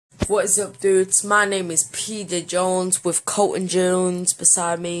What is up, dudes? My name is PJ Jones with Colton Jones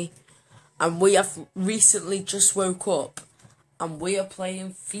beside me, and we have recently just woke up, and we are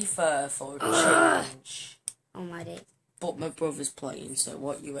playing FIFA for a change. Oh my day. But my brother's playing, so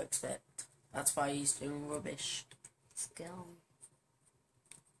what you expect? That's why he's doing rubbish. Let's go.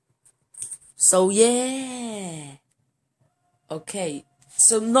 So yeah. Okay.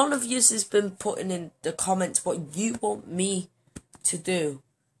 So none of you has been putting in the comments what you want me to do.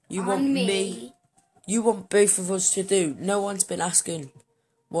 You want me. You want both of us to do. No one's been asking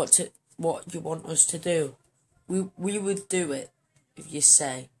what you want us to do. We would do it if you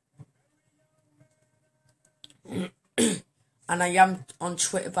say. And I am on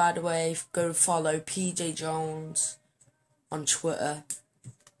Twitter, by the way. Go follow PJ Jones on Twitter.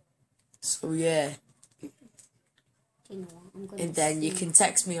 So yeah. You know what? And then you can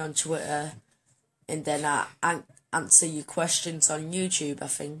text me on Twitter, and then I answer your questions on YouTube, I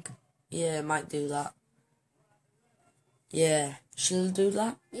think. Yeah, I might do that. Yeah. Shall I do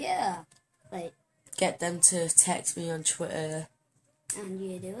that? Yeah. Wait. Get them to text me on Twitter. And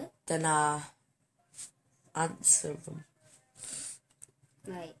you do it? Then I answer them.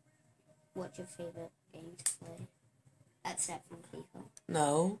 Right. What's your favourite game to play? Except from FIFA.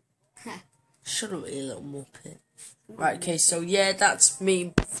 No. Shut up, you little muppet. Right, okay, so yeah, that's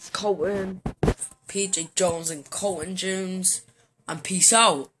me, Colton, PJ Jones and Colton Jones. And peace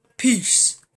out. Peace.